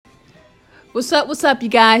What's up, you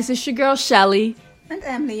guys? It's your girl, Shelly. And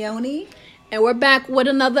I'm Leonie. And we're back with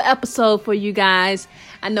another episode for you guys.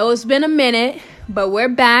 I know it's been a minute, but we're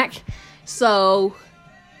back. So,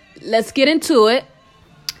 let's get into it.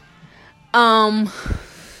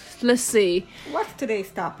 Let's see. What's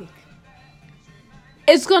today's topic?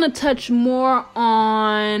 It's going to touch more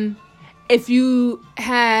on if you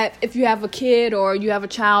have a kid or you have a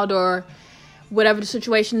child or whatever the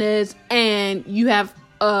situation is, and you have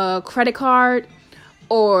a credit card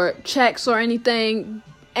or checks or anything,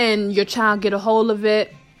 and your child get a hold of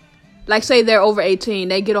it. Like, say they're over 18,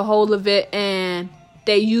 they get a hold of it and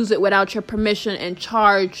they use it without your permission and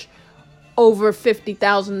charge over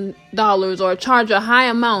 $50,000 or charge a high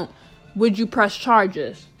amount. Would you press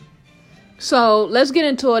charges? So let's get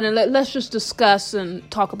into it and let's just discuss and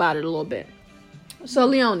talk about it a little bit. So,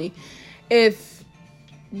 Leonie, if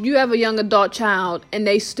you have a young adult child and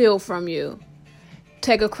they steal from you,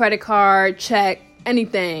 take a credit card, check,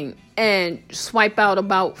 anything, and swipe out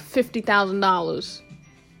about $50,000,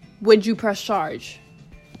 would you press charge?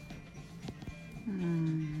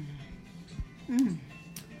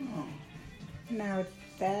 Now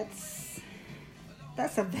that's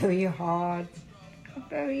a very hard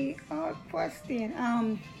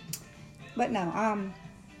question. But no,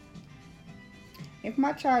 if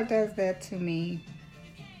my child does that to me,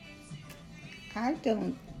 I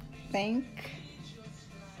don't think,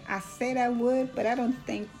 I said I would, but I don't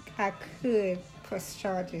think I could press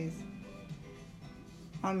charges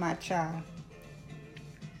on my child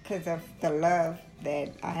because of the love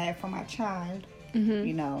that I have for my child. Mm-hmm.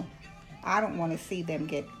 You know, I don't want to see them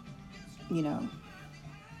get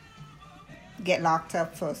locked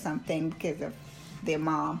up for something because of their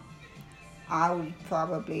mom. I would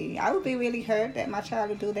be really hurt that my child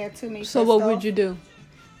would do that to me. So what would you do?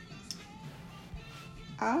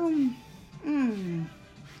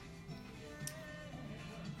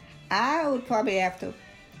 I would probably have to,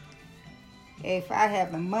 if I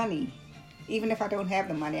have the money, even if I don't have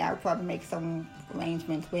the money, I would probably make some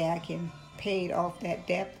arrangements where I can pay off that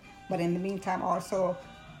debt. But in the meantime, also,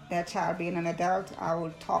 that child being an adult, I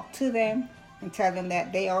would talk to them and tell them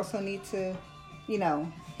that they also need to,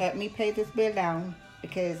 help me pay this bill down,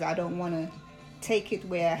 because I don't want to take it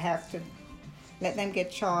where I have to let them get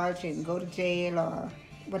charged and go to jail or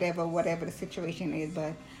whatever the situation is.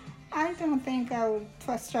 But I don't think I would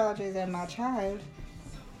press charges on my child.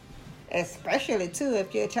 Especially, too,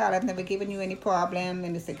 if your child has never given you any problem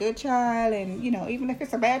and it's a good child, and, even if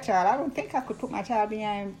it's a bad child, I don't think I could put my child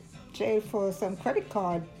behind jail for some credit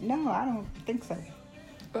card. No, I don't think so.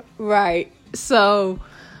 Right. So,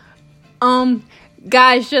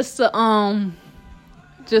 guys, just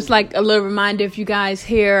like a little reminder, if you guys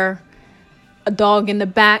hear a dog in the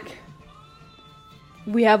back,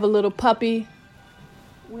 we have a little puppy.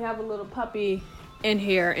 We have a little puppy in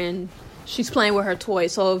here, and she's playing with her toy.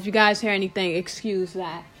 So if you guys hear anything, excuse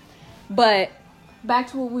that. But back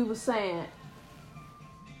to what we were saying.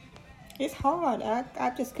 It's hard.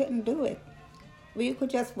 I just couldn't do it. We could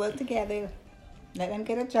just work together, let them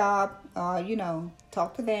get a job, or,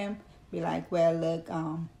 talk to them. Be like, well, look,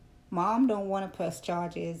 Mom don't want to press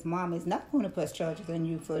charges. Mom is not going to press charges on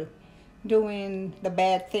you for doing the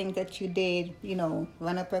bad things that you did,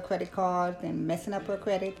 run up her credit card and messing up her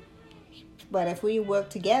credit. But if we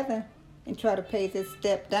work together and try to pay this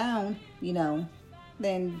step down,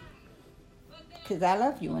 then, because I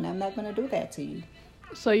love you and I'm not going to do that to you.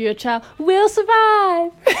 So your child will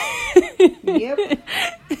survive. Yep.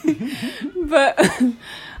 But,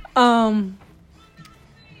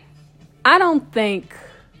 I don't think.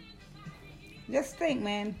 Just think,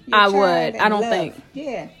 man. I would. I don't think.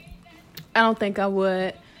 Yeah. I don't think I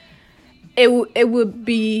would. It would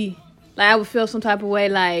be like, I would feel some type of way,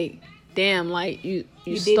 like, damn, like you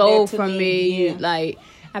stole from me. Yeah. Like,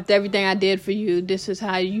 after everything I did for you, this is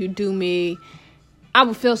how you do me. I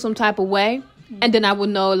would feel some type of way. Mm-hmm. And then I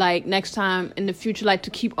would know, like, next time in the future, like, to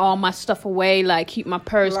keep all my stuff away, like, keep my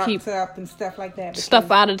purse, locked up and stuff like that. Stuff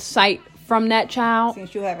out of sight from that child.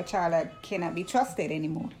 Since you have a child that cannot be trusted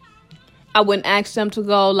anymore. I wouldn't ask them to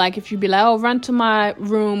go, like, if you'd be like, oh, run to my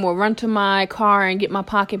room or run to my car and get my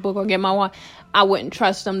pocketbook or get my wallet. I wouldn't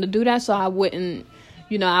trust them to do that, so I wouldn't,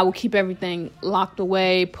 I would keep everything locked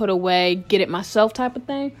away, put away, get it myself type of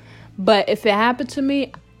thing. But if it happened to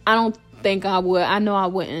me, I don't think I would. I know I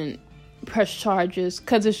wouldn't press charges,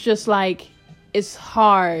 because it's just like, it's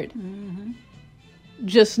hard. Mm-hmm.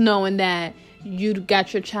 Just knowing that you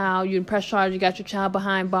got your child, you press charge, you got your child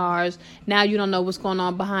behind bars. Now you don't know what's going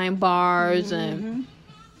on behind bars. Mm-hmm.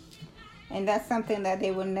 And that's something that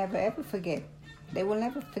they will never, ever forget. They will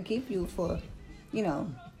never forgive you for,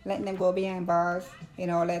 letting them go behind bars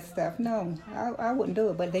and all that stuff. No, I wouldn't do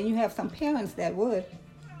it. But then you have some parents that would,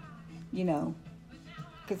 you know,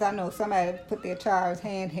 because I know somebody put their child's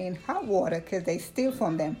hand in hot water because they steal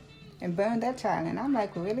from them and burn that child. And I'm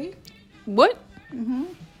like, really? What?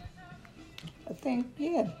 I think,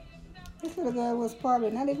 yeah. This little girl was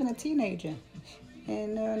probably not even a teenager.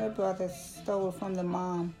 And her and her brother stole from the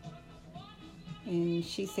mom. And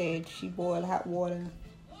she said she boiled hot water,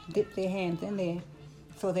 dipped their hands in there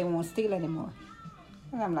so they won't steal anymore.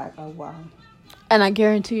 And I'm like, oh, wow. And I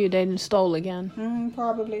guarantee you they didn't stole again.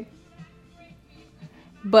 Probably.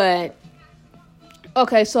 But,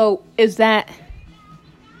 okay, so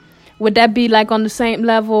would that be like on the same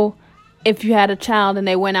level if you had a child and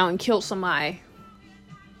they went out and killed somebody?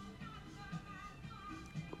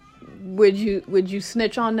 Would you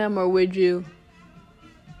snitch on them, or would you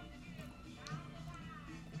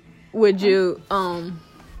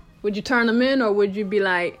turn them in, or would you be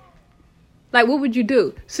like what would you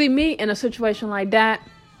do? See, me in a situation like that,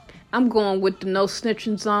 I'm going with the no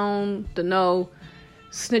snitching zone, the no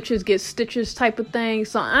snitches get stitches type of thing.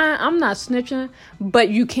 So I'm not snitching, but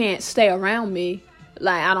you can't stay around me.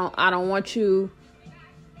 Like, I don't want you.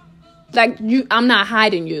 Like, I'm not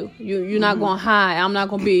hiding you. You're not gonna hide. I'm not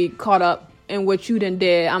gonna be caught up in what you done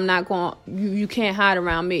did. I'm not gonna. You can't hide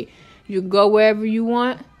around me. You can go wherever you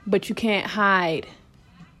want, but you can't hide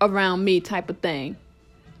around me, type of thing.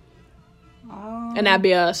 And that'd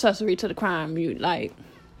be an accessory to the crime. You like.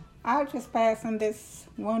 I'll just pass on this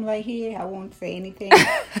one right here. I won't say anything.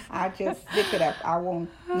 I'll just zip it up. I won't.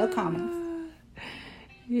 No comments.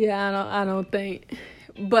 Yeah, I don't think.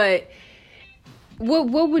 But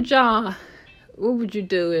what would you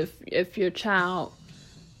do if your child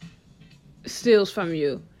steals from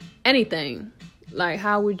you? Anything. Like,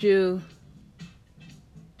 how would you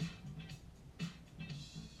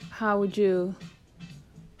go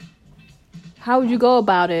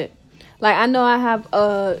about it? Like, I know I have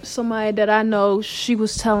somebody that I know, she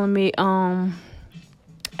was telling me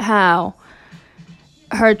how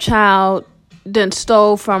her child then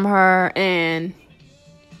stole from her, and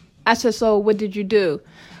I said, so what did you do?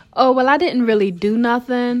 Oh, well, I didn't really do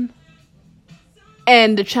nothing,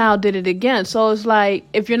 and the child did it again. So it's like,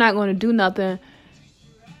 if you're not going to do nothing,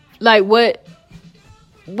 like,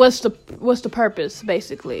 what's the purpose,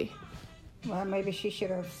 basically? Well, maybe she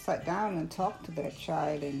should have sat down and talked to that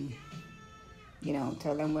child and, you know,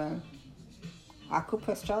 tell them, well, I could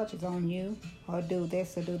press charges on you or do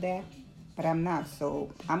this or do that, but I'm not. So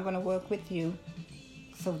I'm going to work with you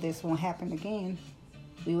so this won't happen again.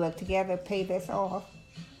 We work together, pay this off,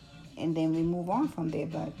 and then we move on from there.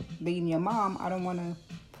 But being your mom, I don't want to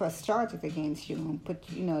press charges against you and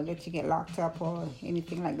let you get locked up or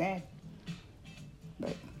anything like that.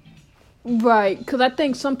 But right, because I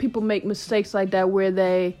think some people make mistakes like that where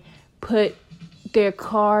they put their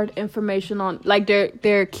card information on, like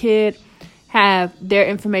their kid have their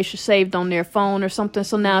information saved on their phone or something.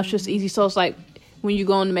 So now it's just easy. So it's like when you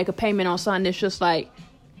go in to make a payment on something, it's just like,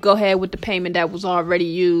 go ahead with the payment that was already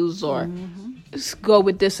used, or go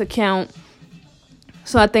with this account.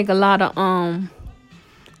 So I think a lot of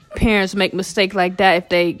parents make mistakes like that if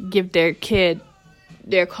they give their kid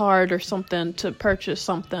their card or something to purchase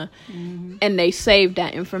something, and they save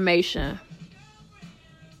that information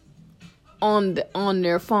on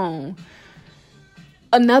their phone.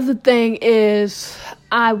 Another thing is,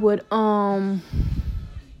 I would so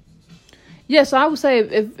I would say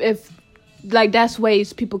if like, that's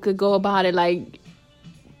ways people could go about it. Like,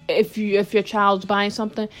 if your child's buying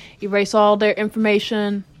something, erase all their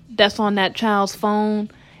information that's on that child's phone,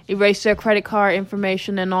 erase their credit card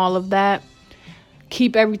information and all of that.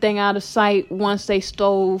 Keep everything out of sight. Once they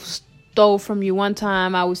stole from you one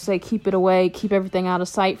time, I would say keep it away. Keep everything out of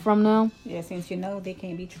sight from them. Yeah, since they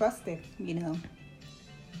can't be trusted,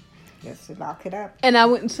 just lock it up. And I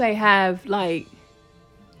wouldn't say have, like,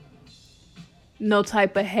 no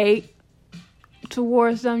type of hate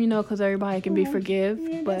towards them, because everybody can be forgive.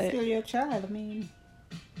 Yeah, but that's still your child. I mean,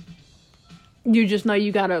 you just know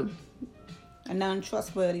you gotta a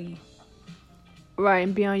non-trustworthy. Right,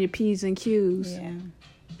 and be on your P's and Q's. Yeah.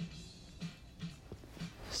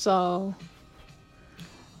 So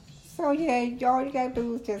yeah, all you gotta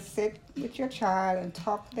do is just sit with your child and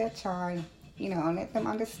talk to that child, and let them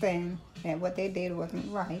understand that what they did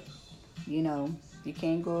wasn't right. You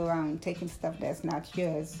can't go around taking stuff that's not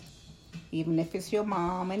yours. Even if it's your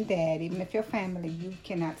mom and dad, even if your family, you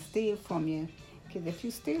cannot steal from you. Because if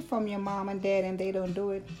you steal from your mom and dad and they don't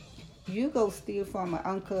do it, you go steal from an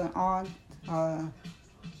uncle and aunt,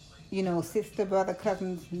 sister, brother,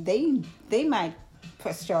 cousins. They might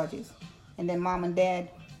press charges, and then mom and dad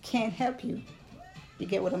can't help you. You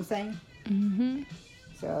get what I'm saying? Mm-hmm.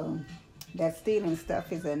 So that stealing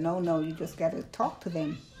stuff is a no-no. You just got to talk to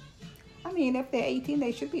them. I mean, if they're 18,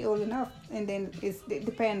 they should be old enough. And then it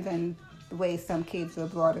depends on the way some kids were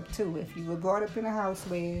brought up too. If you were brought up in a house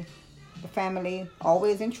where the family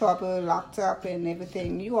always in trouble, locked up and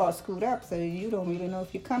everything, you are screwed up, so you don't really know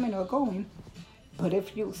if you're coming or going. But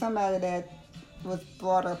if you somebody that was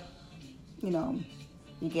brought up, you know,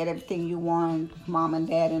 you get everything you want, mom and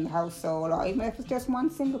dad in the household, or even if it's just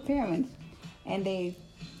one single parent, and they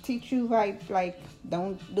teach you right, like,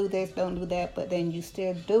 don't do this, don't do that, but then you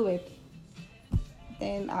still do it,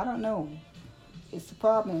 then I don't know. It's a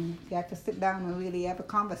problem. You have to sit down and really have a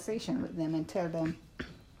conversation with them and tell them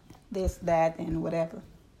this, that, and whatever.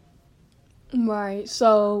 Right.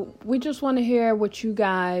 So we just want to hear what you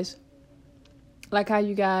guys, like how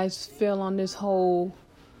you guys feel on this whole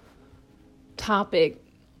topic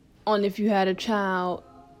on if you had a child.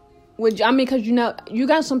 Because you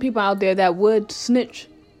got some people out there that would snitch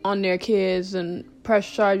on their kids and press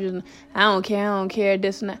charges. And, I don't care,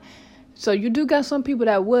 this and that. So you do got some people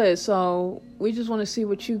that would. So we just want to see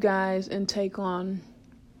what you guys intake on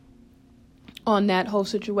that whole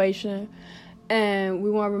situation. And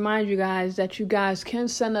we want to remind you guys that you guys can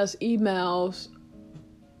send us emails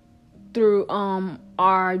through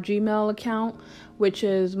our Gmail account, which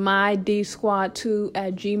is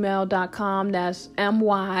mydsquad2@gmail.com. That's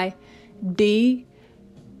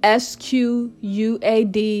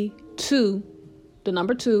MYDSQUAD2, the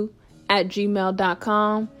number 2,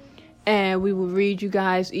 @gmail.com. And we will read you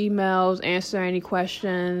guys' emails, answer any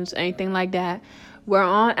questions, anything like that. We're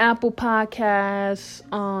on Apple Podcasts,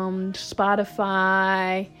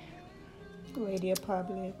 Spotify, Radio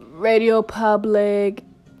Public.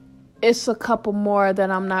 It's a couple more that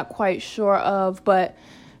I'm not quite sure of, but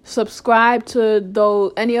subscribe to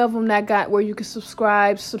those, any of them that got where you can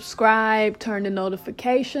subscribe, turn the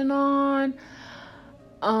notification on.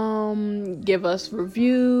 Give us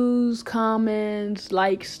reviews, comments,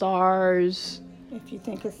 like, stars. If you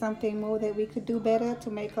think of something more that we could do better to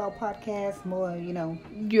make our podcast more,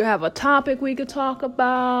 You have a topic we could talk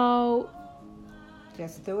about.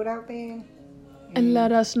 Just throw it out there. And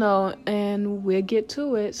let us know, and we'll get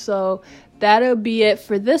to it. So that'll be it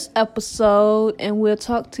for this episode, and we'll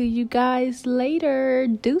talk to you guys later.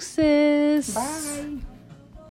 Deuces. Bye.